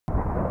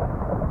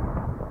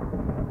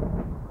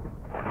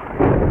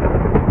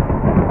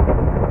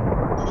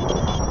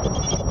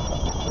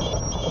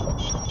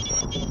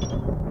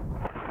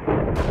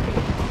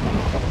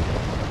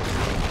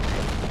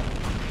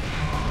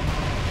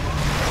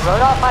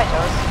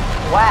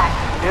Phito's Wack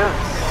Nuke,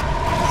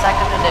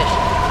 2nd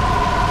edition.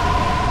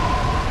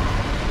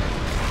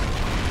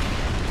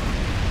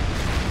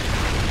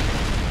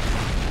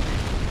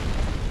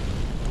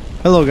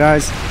 Hello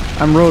guys,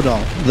 I'm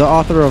Rodol, the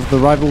author of the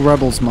Rival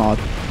Rebels mod.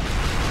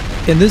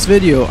 In this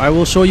video I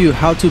will show you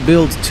how to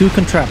build two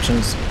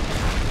contraptions.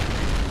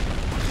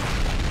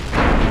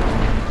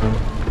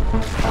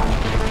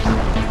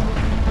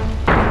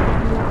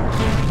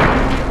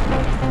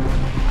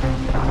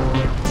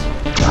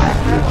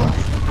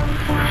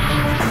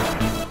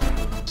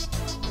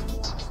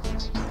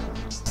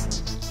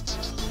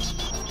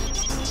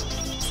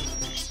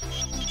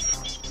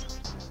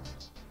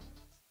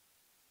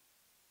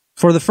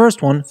 For the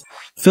first one,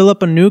 fill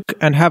up a nuke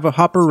and have a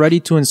hopper ready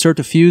to insert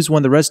a fuse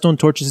when the redstone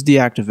torch is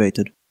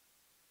deactivated.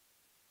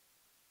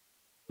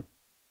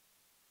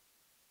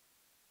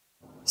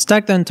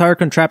 Stack the entire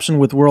contraption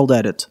with World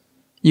Edit.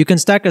 You can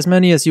stack as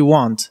many as you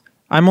want.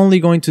 I'm only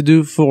going to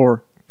do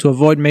 4 to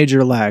avoid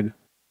major lag.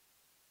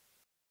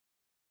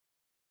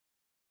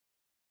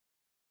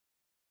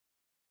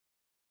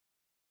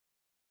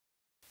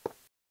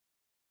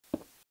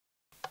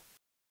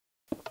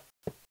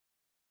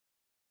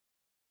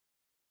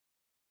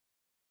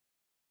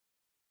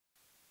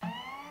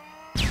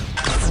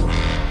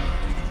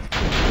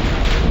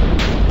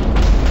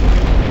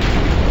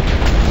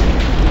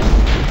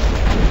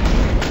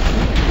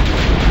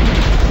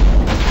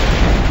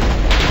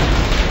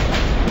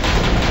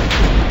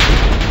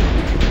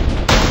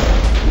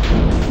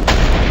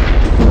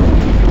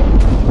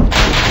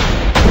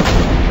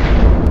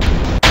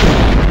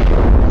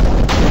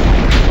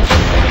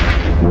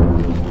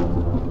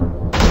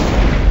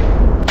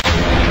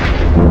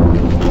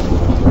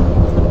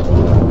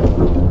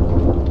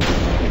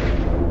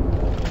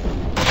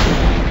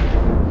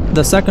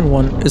 The second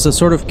one is a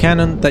sort of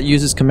cannon that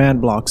uses command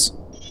blocks.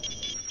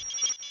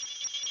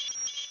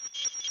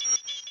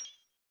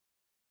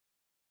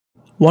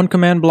 One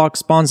command block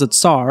spawns a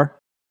Tzar,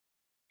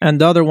 and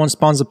the other one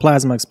spawns a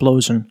plasma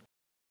explosion.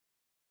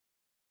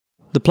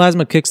 The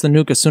plasma kicks the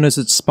nuke as soon as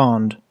it's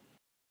spawned.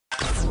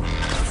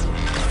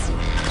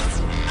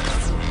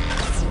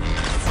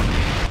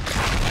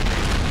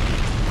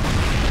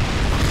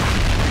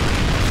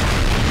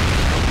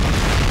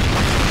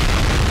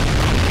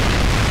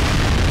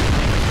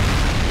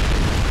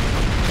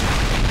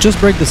 Just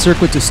break the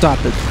circuit to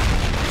stop it.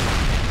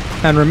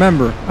 And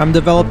remember, I'm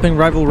developing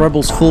Rival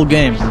Rebels full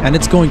game, and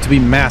it's going to be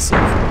massive.